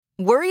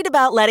Worried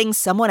about letting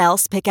someone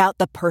else pick out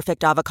the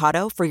perfect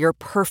avocado for your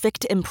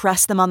perfect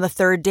impress them on the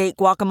third date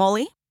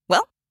guacamole?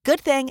 Well, good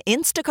thing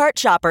Instacart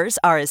shoppers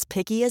are as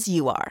picky as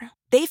you are.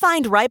 They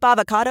find ripe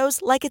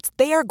avocados like it's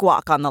their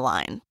guac on the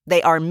line.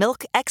 They are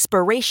milk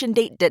expiration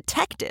date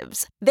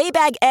detectives. They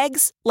bag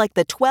eggs like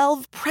the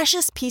 12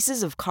 precious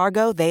pieces of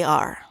cargo they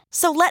are.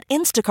 So let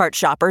Instacart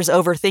shoppers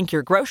overthink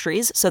your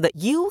groceries so that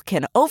you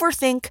can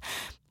overthink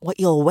what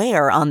you'll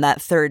wear on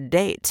that third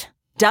date.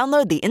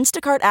 Download the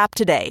Instacart app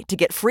today to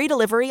get free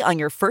delivery on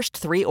your first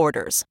 3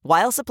 orders,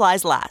 while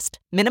supplies last.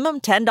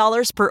 Minimum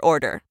 $10 per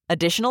order.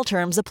 Additional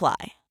terms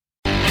apply.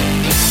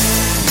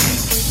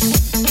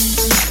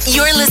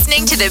 You're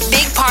listening to the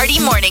Big Party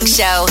Morning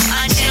Show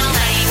on Channel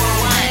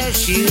 94.1.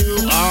 Yes,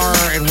 you are,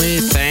 and we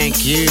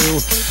thank you.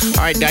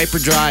 All right, diaper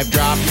drive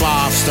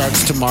drop-off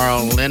starts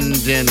tomorrow.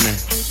 Linden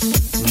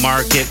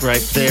Market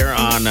right there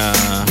on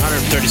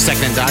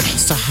 132nd and Dodge.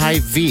 It's a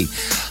Hy-Vee.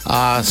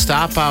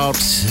 Stop out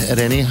at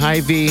any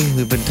Hy-Vee.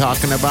 We've been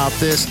talking about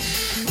this.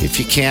 If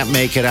you can't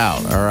make it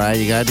out, all right,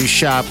 you got to do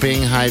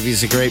shopping.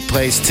 Hy-Vee's a great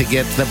place to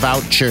get the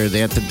voucher. They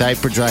have the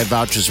diaper drive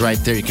vouchers right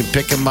there. You can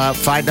pick them up,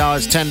 $5,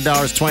 $10,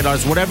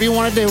 $20, whatever you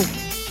want to do.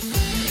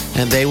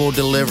 And they will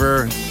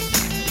deliver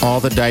all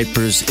the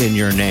diapers in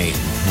your name.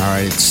 All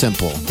right, it's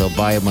simple. They'll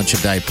buy a bunch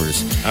of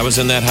diapers. I was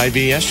in that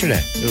Hy-Vee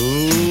yesterday.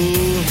 Ooh.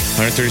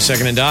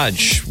 132nd and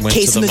Dodge. Went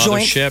Casing to the the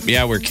mothership.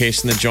 Yeah, we're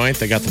casing the joint.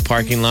 They got the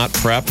parking lot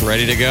prepped,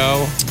 ready to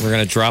go. We're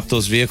going to drop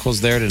those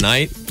vehicles there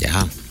tonight.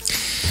 Yeah.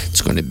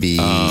 It's going to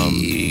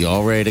be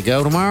all ready to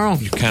go tomorrow.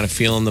 You're kind of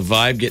feeling the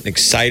vibe, getting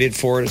excited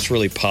for it. It's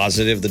really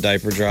positive, the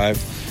diaper drive.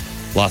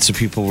 Lots of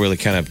people really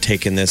kind of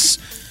taking this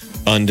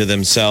unto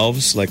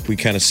themselves. Like we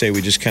kind of say,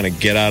 we just kind of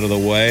get out of the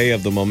way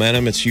of the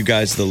momentum. It's you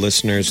guys, the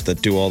listeners,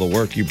 that do all the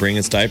work. You bring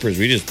us diapers.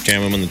 We just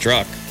jam them in the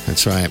truck.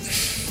 That's right.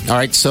 All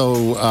right,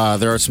 so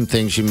there are some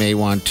things you may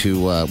want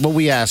to. Well,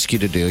 we ask you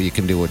to do. You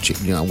can do what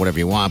whatever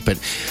you want, but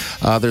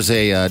there's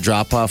a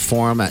drop-off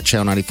form at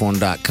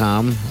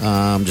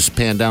channel94.com. Just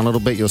pan down a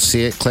little bit, you'll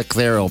see it. Click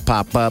there, it'll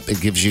pop up.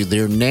 It gives you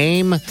their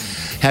name.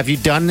 Have you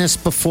done this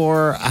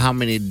before? How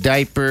many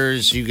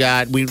diapers you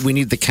got? We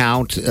need the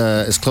count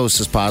as close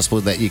as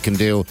possible that you can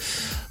do.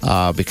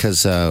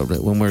 Because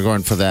when we're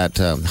going for that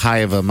high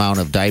of amount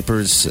of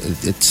diapers,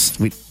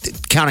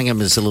 counting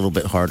them is a little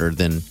bit harder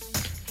than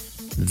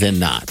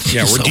not.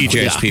 Yeah, we're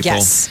DJs, people.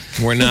 Yes.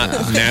 We're not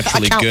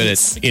naturally good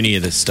at any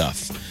of this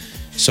stuff.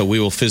 So we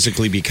will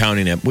physically be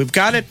counting it. We've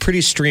got it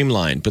pretty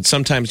streamlined, but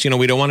sometimes,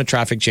 we don't want a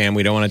traffic jam.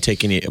 We don't want to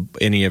take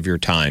any of your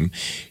time.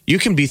 You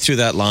can be through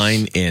that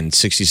line in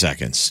 60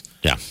 seconds.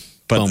 Yeah.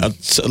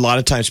 But a lot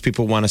of times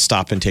people want to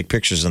stop and take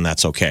pictures, and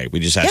that's okay. We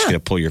just ask you to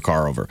pull your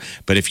car over.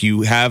 But if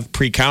you have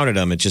pre-counted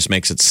them, it just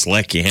makes it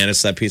slick. You hand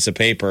us that piece of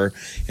paper,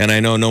 and I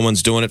know no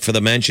one's doing it for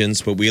the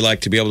mentions, but we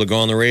like to be able to go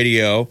on the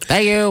radio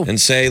Thank you. and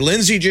say,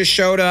 Lindsay just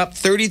showed up,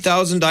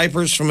 30,000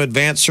 diapers from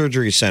Advanced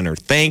Surgery Center.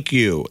 Thank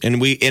you.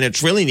 And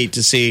it's really neat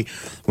to see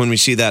when we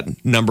see that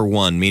number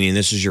one, meaning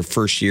this is your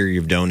first year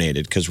you've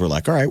donated, because we're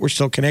like, all right, we're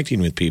still connecting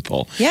with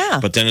people. Yeah.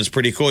 But then it's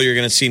pretty cool. You're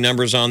going to see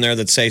numbers on there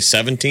that say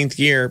 17th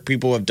year.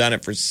 People have done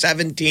it for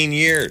 17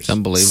 years. It's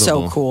unbelievable.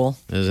 So cool.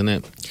 Isn't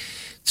it?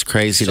 It's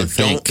crazy to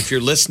think. If you're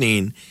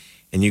listening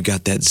and you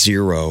got that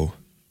zero,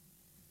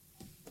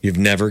 you've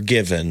never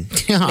given.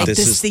 Make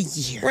this the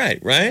year.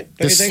 Right?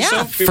 Don't you think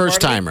so? Be First part of it?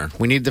 timer.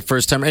 We need the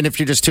first timer. And if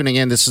you're just tuning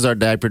in, this is our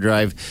diaper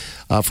drive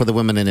for the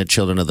women and the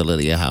children of the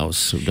Lydia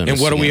House. And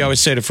what do we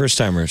always say to first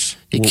timers?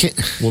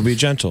 We'll be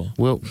gentle.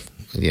 Well,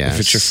 yes.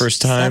 If it's your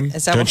first time,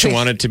 Is that don't what you we-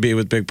 want it to be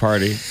with Big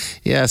Party?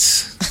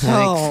 Yes.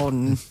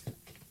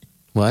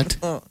 What?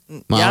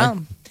 Yeah.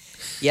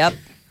 Yep.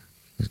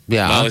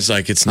 Yeah. Molly's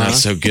like, it's not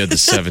so good the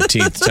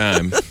 17th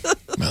time.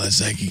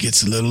 Molly's like, it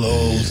gets a little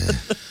old.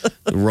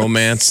 The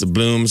romance, the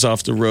blooms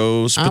off the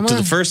rose. But to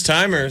the first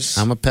timers.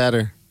 I'm a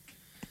petter.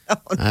 Oh,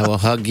 no. I will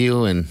hug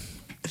you and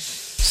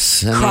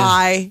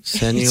Cry.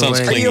 Send you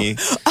Sounds away. clingy.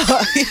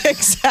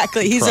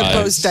 Exactly. He's Cry. a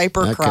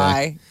post-diaper Okay.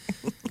 cry.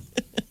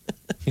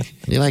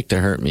 You like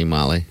to hurt me,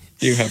 Molly.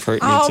 You have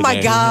hurt me Oh, today. my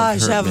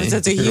gosh. Have a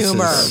sense of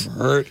humor.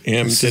 Hurt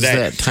him This today.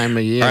 is that time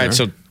of year. All right,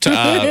 so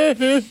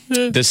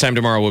this time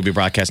tomorrow we'll be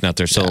broadcasting out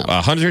there. So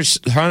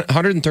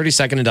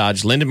 132nd and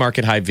Dodge, Linden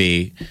Market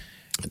Hy-Vee.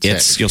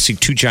 You'll see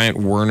two giant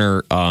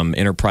Werner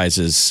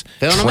Enterprises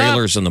Filling 'em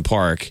trailers in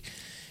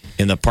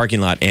the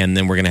parking lot, and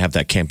then we're going to have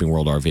that Camping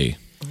World RV.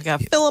 We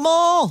got to fill them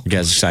all. You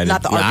guys excited?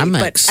 Not the RV, I'm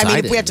but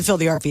excited. if we have to fill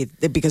the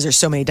RV because there's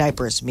so many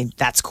diapers,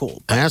 that's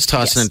cool. I was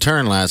tossing Yes. and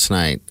turning last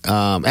night.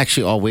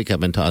 Actually, all week I've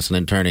been tossing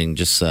and turning.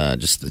 Just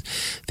the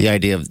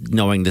idea of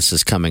knowing this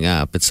is coming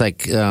up. It's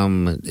like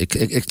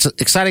it's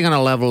exciting on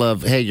a level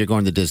of, hey, you're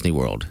going to Disney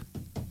World,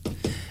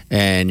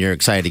 and you're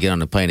excited to get on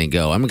the plane and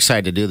go. I'm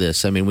excited to do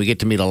this. I mean, we get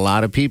to meet a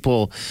lot of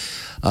people,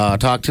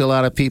 talk to a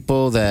lot of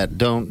people that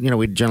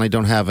we generally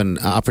don't have an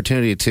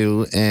opportunity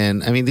to.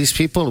 And I mean, these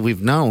people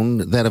we've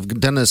known that have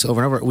done this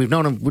over and over. We've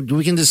known them.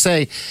 We can just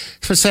say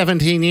for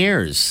 17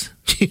 years.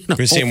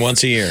 We see them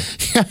once a year.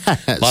 Yes,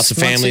 Lots of once a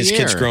families,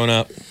 kids year. growing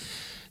up.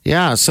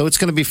 Yeah, so it's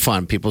going to be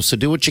fun, people. So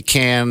do what you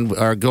can.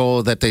 Our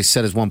goal that they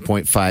set is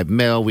 1.5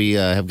 mil. We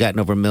have gotten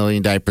over 1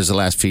 million diapers the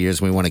last few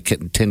years, and we want to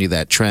continue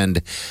that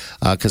trend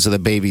because of the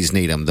babies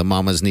need them. The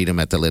mamas need them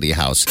at the Lydia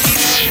house.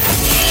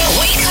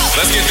 Wake up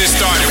Let's get this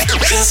started.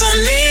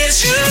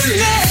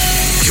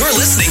 You're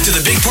listening to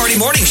the Big Party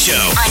Morning Show.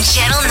 on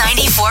Channel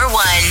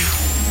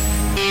 94.1.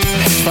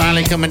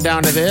 Finally coming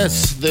down to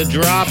this, the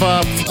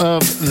drop-off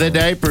of the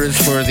diapers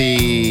for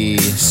the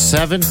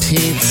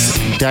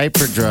 17th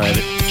diaper drive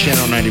at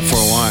Channel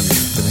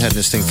 94.1. Been having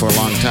this thing for a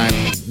long time.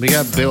 We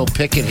got Bill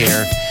Pickett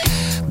here.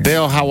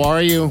 Bill, how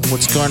are you?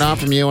 What's going on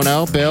from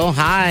UNO? Bill,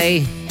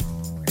 hi.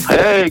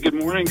 Hey, good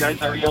morning, guys.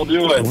 How are y'all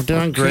doing? We're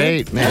doing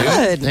great, man.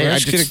 Good. Hey,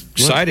 Let's get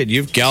excited.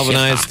 You've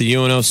galvanized the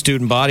UNO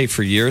student body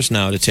for years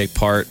now to take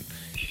part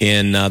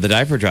in the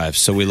diaper drive.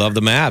 So we love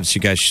the Mavs.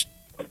 You guys,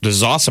 this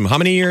is awesome. How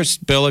many years,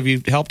 Bill, have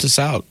you helped us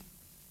out?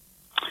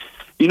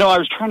 You know, I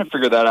was trying to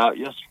figure that out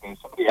yesterday.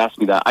 Somebody asked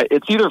me that.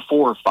 It's either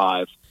 4 or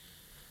 5.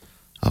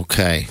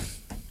 Okay.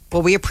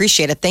 Well, we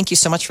appreciate it. Thank you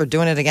so much for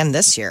doing it again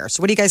this year.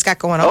 So what do you guys got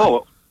going on?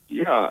 Oh,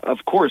 yeah,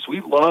 of course.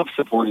 We love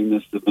supporting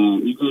this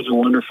event. You guys are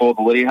wonderful.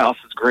 The Lydia House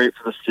is great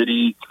for the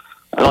city.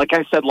 Like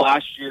I said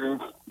last year,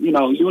 you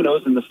know,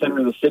 UNO's in the center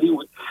of the city.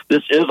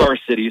 This is our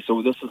city,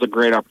 so this is a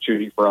great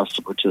opportunity for us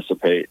to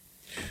participate.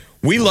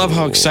 We love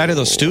how excited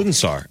those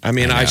students are. I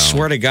mean, I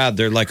swear to God,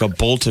 they're like a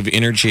bolt of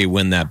energy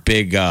when that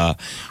big,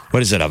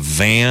 what is it,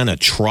 a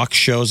truck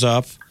shows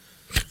up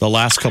the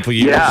last couple of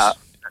years. Yeah.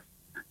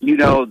 You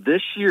know,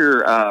 this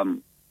year,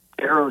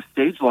 Aero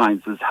Stage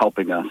Lines is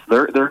helping us.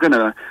 They're going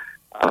to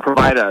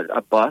provide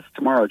a bus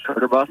tomorrow, a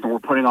charter bus, and we're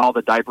putting all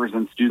the diapers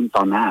and students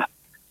on that.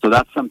 So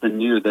that's something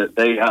new that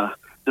they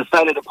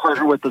decided to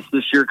partner with us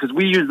this year because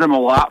we use them a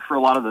lot for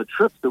a lot of the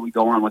trips that we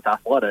go on with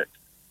athletics.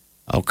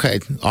 Okay,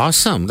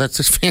 awesome. That's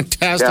a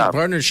fantastic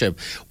partnership.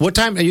 What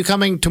time are you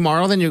coming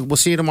tomorrow? Then we'll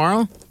see you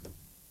tomorrow?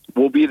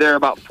 We'll be there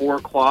about 4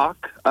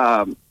 o'clock.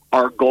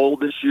 Our goal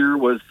this year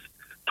was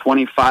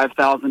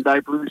 25,000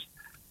 diapers.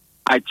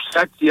 I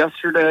checked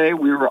yesterday.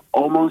 We were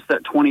almost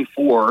at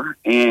 24,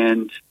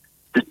 and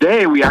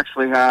today we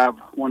actually have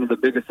one of the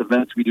biggest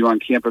events we do on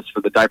campus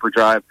for the diaper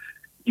drive.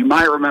 You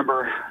might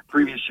remember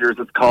previous years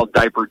it's called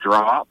Diaper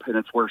Drop, and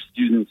it's where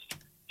students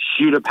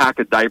shoot a pack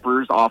of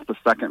diapers off the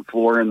second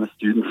floor in the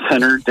student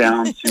center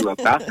down to a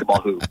basketball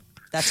hoop.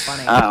 That's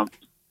funny.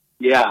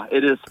 Yeah,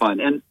 it is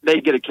fun, and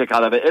they get a kick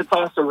out of it. It's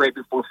also right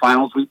before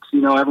finals weeks.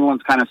 You know,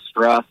 everyone's kind of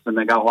stressed, and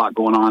they got a lot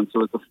going on,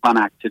 so it's a fun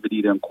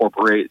activity to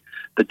incorporate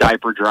the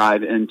diaper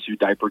drive into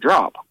Diaper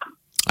Drop.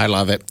 I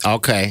love it.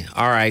 Okay.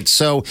 All right.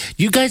 So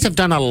you guys have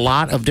done a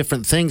lot of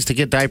different things to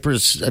get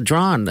diapers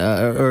drawn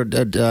or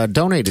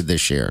donated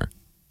this year.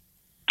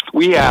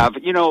 We have.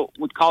 You know,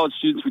 with college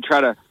students, we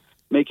try to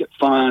make it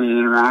fun and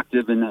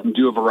interactive and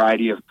do a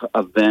variety of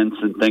events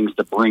and things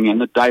to bring in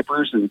the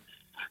diapers. And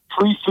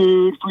free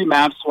food, free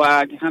Mav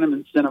swag kind of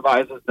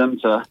incentivizes them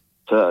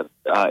to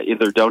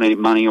either donate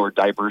money or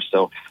diapers.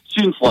 So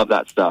students love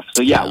that stuff.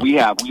 So, we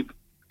have.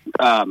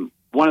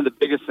 One of the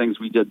biggest things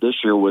we did this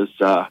year was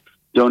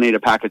donate a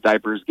pack of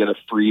diapers, get a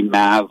free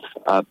Mav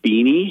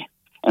beanie,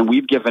 and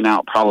we've given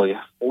out probably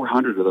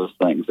 400 of those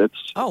things.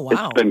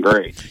 It's been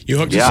great. You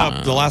hooked us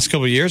up the last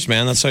couple of years,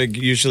 man. That's how I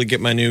usually get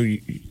my new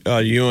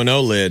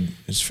UNO lid.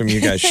 Is from you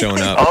guys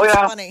showing up. Oh,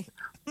 yeah. Funny.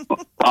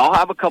 I'll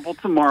have a couple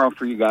tomorrow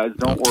for you guys.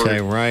 Don't worry.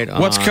 Okay, right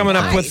on. What's coming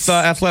up with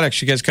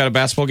athletics? You guys got a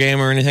basketball game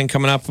or anything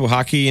coming up?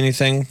 Hockey,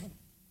 anything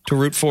to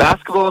root for?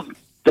 Basketball,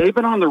 they've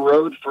been on the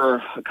road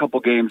for a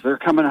couple games. They're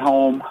coming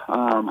home.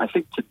 I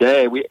think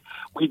today we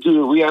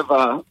have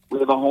a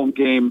home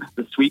game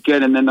this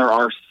weekend, and then there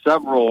are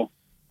several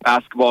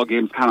basketball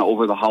games kind of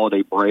over the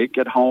holiday break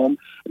at home.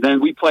 And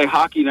then we play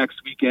hockey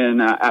next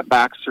weekend at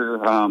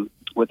Baxter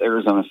with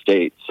Arizona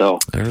State. So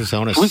we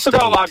still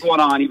got a lot going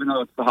on, even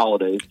though it's the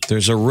holidays.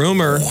 There's a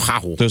rumor.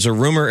 Wow. There's a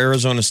rumor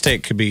Arizona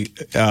State could be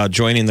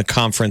joining the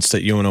conference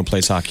that UNO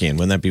plays hockey in.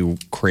 Wouldn't that be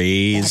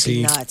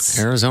crazy? That'd be nuts.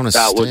 Arizona State.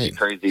 That would be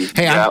crazy.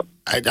 Hey, yeah.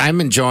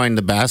 I'm enjoying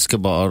the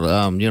basketball.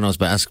 UNO's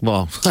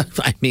basketball.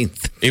 I mean,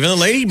 even the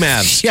Lady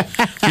Mavs. Yes.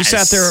 We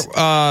sat there,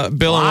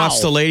 Bill, and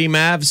watched the Lady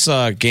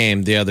Mavs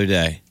game the other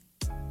day.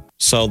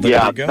 So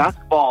there you go.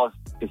 Basketball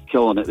is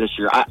killing it this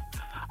year.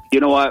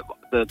 You know what?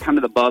 The kind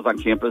of the buzz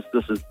on campus.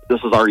 This is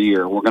our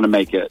year. We're going to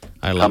make it.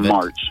 I love it.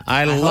 March.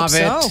 I love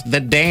it. so. The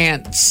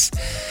dance.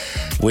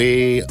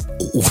 We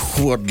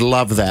would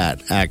love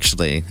that,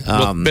 actually.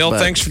 Well, Bill,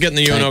 thanks for getting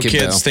the UNO you,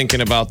 kids Bill.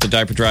 thinking about the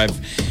diaper drive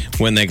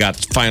when they got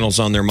finals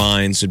on their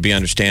minds. It'd be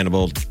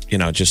understandable,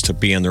 just to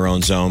be in their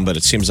own zone. But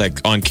it seems like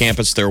on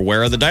campus, they're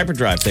aware of the diaper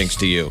drive thanks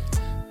to you.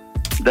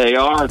 They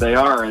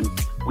are. And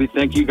we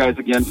thank you guys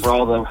again for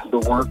all the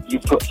work you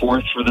put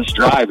forth for this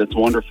drive. It's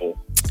wonderful.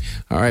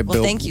 All right, Well,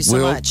 Bill. thank you so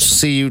we'll much.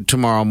 see you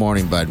tomorrow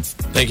morning, bud.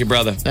 Thank you,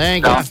 brother.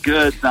 Thank you.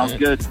 Sounds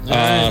good.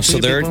 So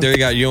there you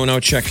got UNO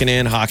checking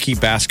in, hockey,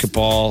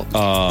 basketball.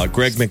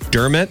 Greg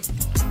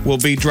McDermott will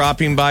be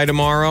dropping by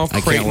tomorrow. I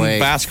can't Creighton wait.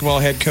 basketball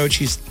head coach.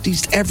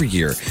 He's every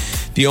year.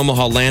 The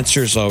Omaha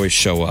Lancers always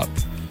show up.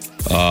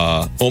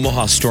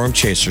 Omaha Storm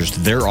Chasers,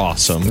 they're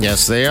awesome.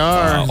 Yes, they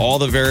are. All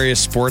the various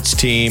sports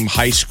team,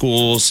 high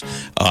schools,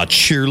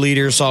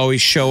 cheerleaders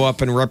always show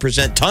up and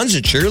represent tons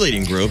of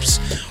cheerleading groups.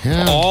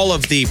 Yeah. All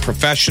of the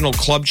professional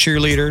club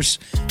cheerleaders,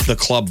 the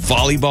club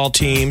volleyball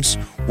teams.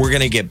 We're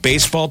going to get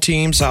baseball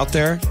teams out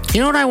there.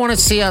 You know what I want to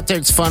see out there?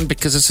 It's fun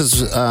because this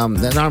is, now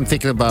I'm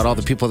thinking about all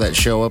the people that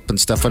show up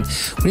and stuff. And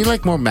we need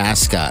like more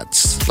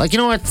mascots. Like, you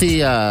know what?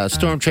 The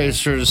Storm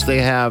Chasers, they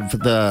have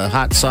the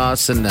hot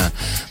sauce and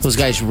those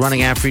guys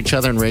running after each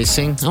other and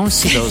racing. I want to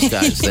see those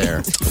guys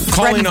there.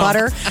 Bread and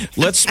butter.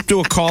 Let's do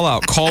a call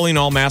out, calling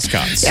all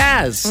mascots.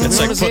 Yes. It's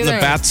like putting the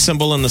bat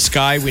symbol in the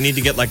sky. We need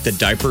to get like the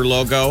diaper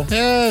logo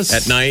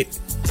at night.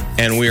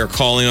 And we are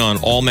calling on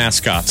all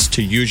mascots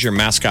to use your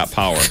mascot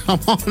power. Come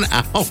on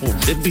out.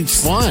 It'd be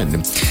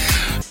fun.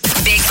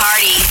 Big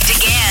Party,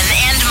 DeGan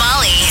and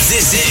Molly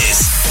This is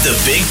the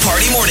Big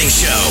Party Morning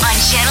Show. on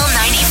Channel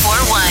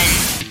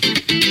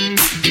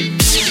 94.1.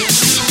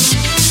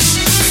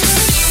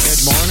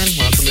 Good morning.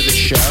 Welcome to the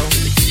show.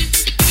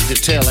 The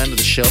tail end of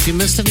the show. If you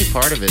missed any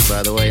part of it,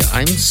 by the way,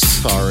 I'm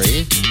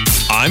sorry.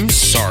 I'm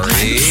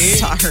sorry.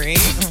 Sorry.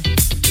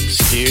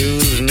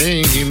 Excuse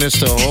me. You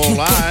missed a whole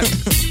lot.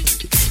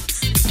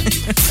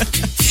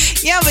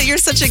 Yeah, but you're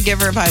such a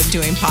giver about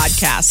doing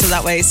podcasts, so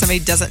that way somebody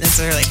doesn't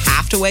necessarily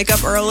have to wake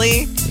up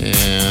early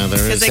Yeah, there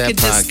because is they that could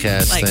podcast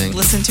just like thing.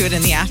 listen to it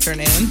in the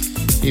afternoon.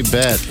 You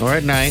bet. Or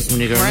at night when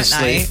you're going Or to at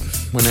sleep. night.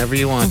 Whenever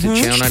you want to.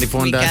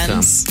 Channel94.com.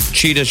 Weekends.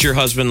 Chi, does your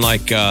husband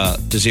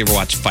does he ever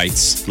watch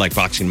fights, like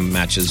boxing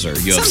matches or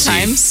UFC?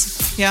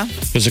 Sometimes, yeah.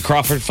 There's a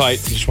Crawford fight.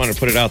 Just wanted to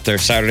put it out there.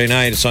 Saturday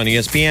night. It's on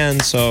ESPN,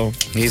 so...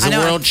 He's I a know.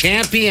 world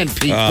champion,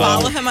 people.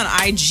 Follow him on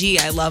IG.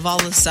 I love all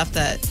the stuff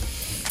that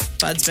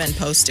Bud's been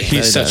posting.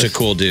 He's He such a does.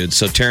 cool dude.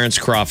 So Terrence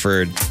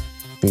Crawford,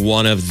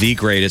 one of the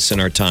greatest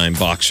in our time,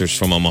 boxers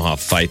from Omaha,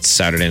 fights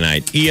Saturday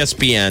night.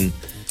 ESPN.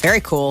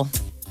 Very cool.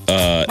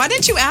 Why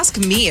didn't you ask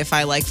me if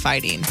I like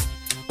fighting?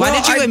 Why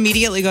Well, did you I-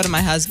 immediately go to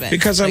my husband?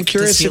 Because I'm Like,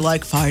 curious. Does he if-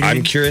 like fighting?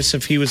 I'm curious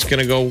if he was going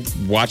to go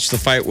watch the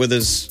fight with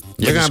his.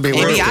 You're with his gonna be crew.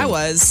 Maybe working. I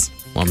was.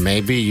 Well,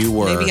 maybe you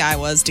were. Maybe I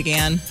was,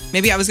 DeGan.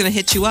 Maybe I was going to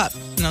hit you up.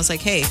 And I was like,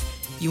 hey,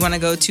 you want to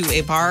go to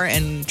a bar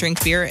and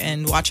drink beer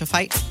and watch a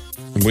fight?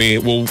 We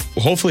will.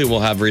 Hopefully, we'll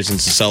have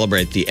reasons to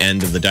celebrate the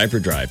end of the diaper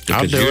drive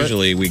I'll because do it.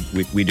 usually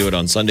we do it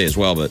on Sunday as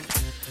well, but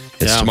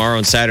it's Yeah. tomorrow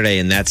and Saturday,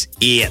 and that's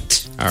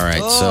it. All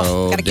right, Oh,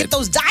 so gotta get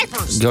those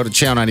diapers. go to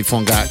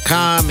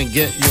channel94.com and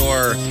get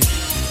your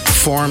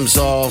forms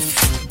all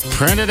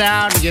printed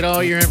out and get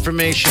all your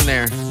information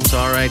there. It's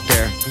all right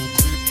there.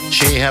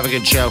 Chi, have a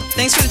good show.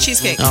 Thanks for the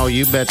cheesecake. Oh,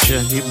 you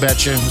betcha. You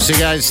betcha. See you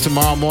guys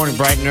tomorrow morning,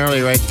 bright and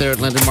early, right there at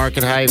Linden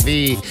Market High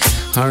V,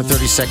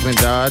 132nd and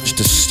Dodge,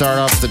 to start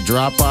off the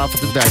drop off of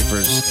the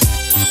diapers.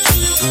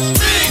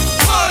 Big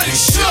Party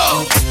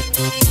Show.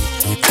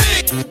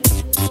 Big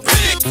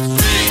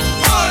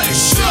Party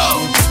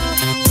Show.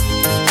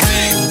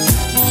 Big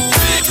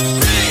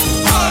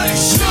Party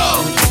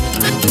Show.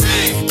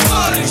 Big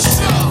Party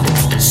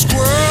Show.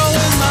 Squirrel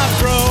in my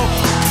fro.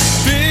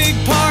 Big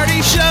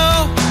party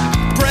show.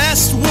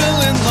 Breast will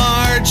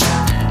enlarge.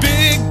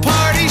 Big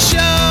party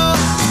show.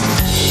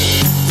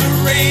 The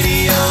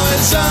radio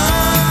is on.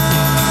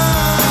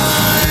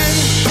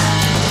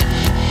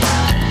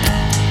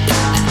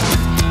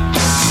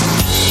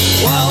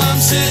 While I'm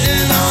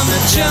sitting on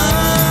the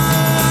john.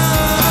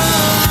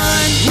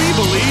 We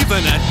believe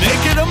in a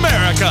naked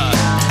America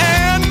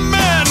and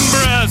man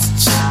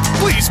breasts.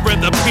 Please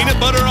spread the peanut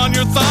butter on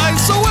your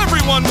thighs so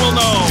everyone will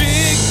know.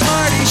 Big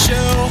party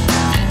show.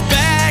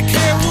 Back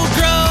hair will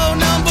grow.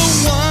 Number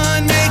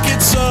one, make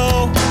it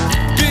so.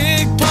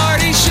 Big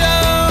party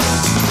show.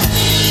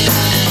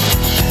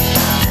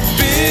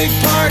 Big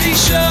party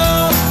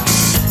show.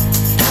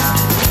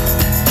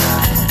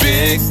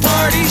 Big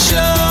party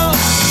show.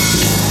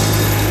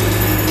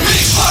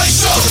 Big Party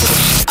Show.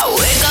 I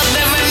wake up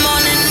every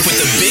morning. With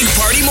the Big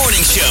Party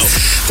Morning Show.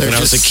 When I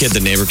was a kid, the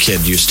neighbor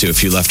kid used to,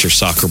 if you left your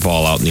soccer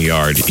ball out in the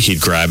yard, he'd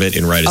grab it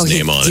and write his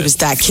name on he it. was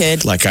that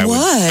kid. Like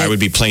I would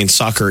be playing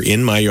soccer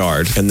in my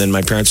yard, and then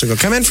my parents would go,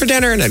 "Come in for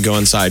dinner," and I'd go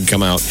inside,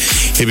 come out.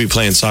 He'd be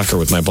playing soccer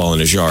with my ball in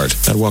his yard.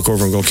 I'd walk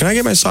over and go, "Can I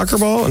get my soccer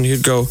ball?" And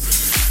he'd go,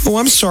 "Oh,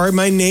 I'm sorry,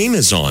 my name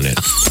is on it."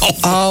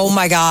 Oh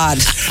my God.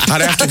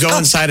 I'd have to go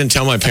inside and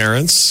tell my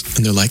parents,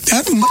 and they're like,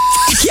 "That."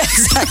 Yeah,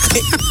 exactly.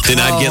 Then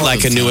I'd get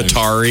like a new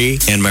Atari,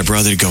 and my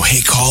brother'd go,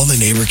 "Hey, call the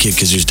neighbor kid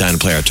because he was dying to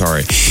play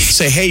Atari."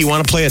 Say, "Hey, you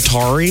want to play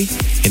Atari?"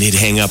 And he'd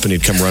hang up and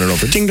he'd come running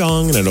over, ding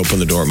dong, and I'd open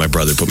the door. My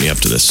brother put me up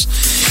to this.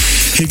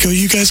 He'd go,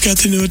 "You guys got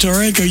the new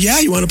Atari?" I'd go, "Yeah,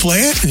 you want to play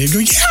it?" And he'd go,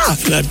 "Yeah."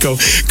 And I'd go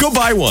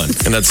buy one.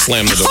 And I'd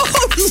slam the door.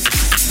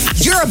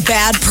 You're a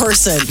bad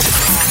person.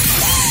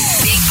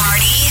 Big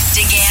Party,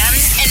 DeGan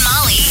and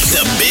Molly.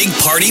 The Big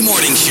Party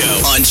Morning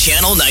Show on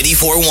Channel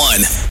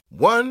 94.1.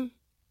 1,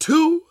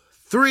 2,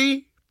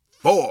 3,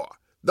 4.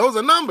 Those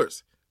are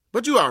numbers.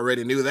 But you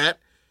already knew that.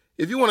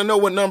 If you want to know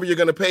what number you're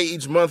going to pay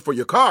each month for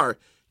your car,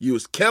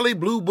 use Kelley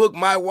Blue Book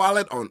My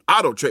Wallet on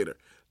Auto Trader.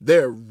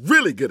 They're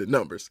really good at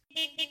numbers.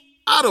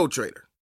 Auto Trader.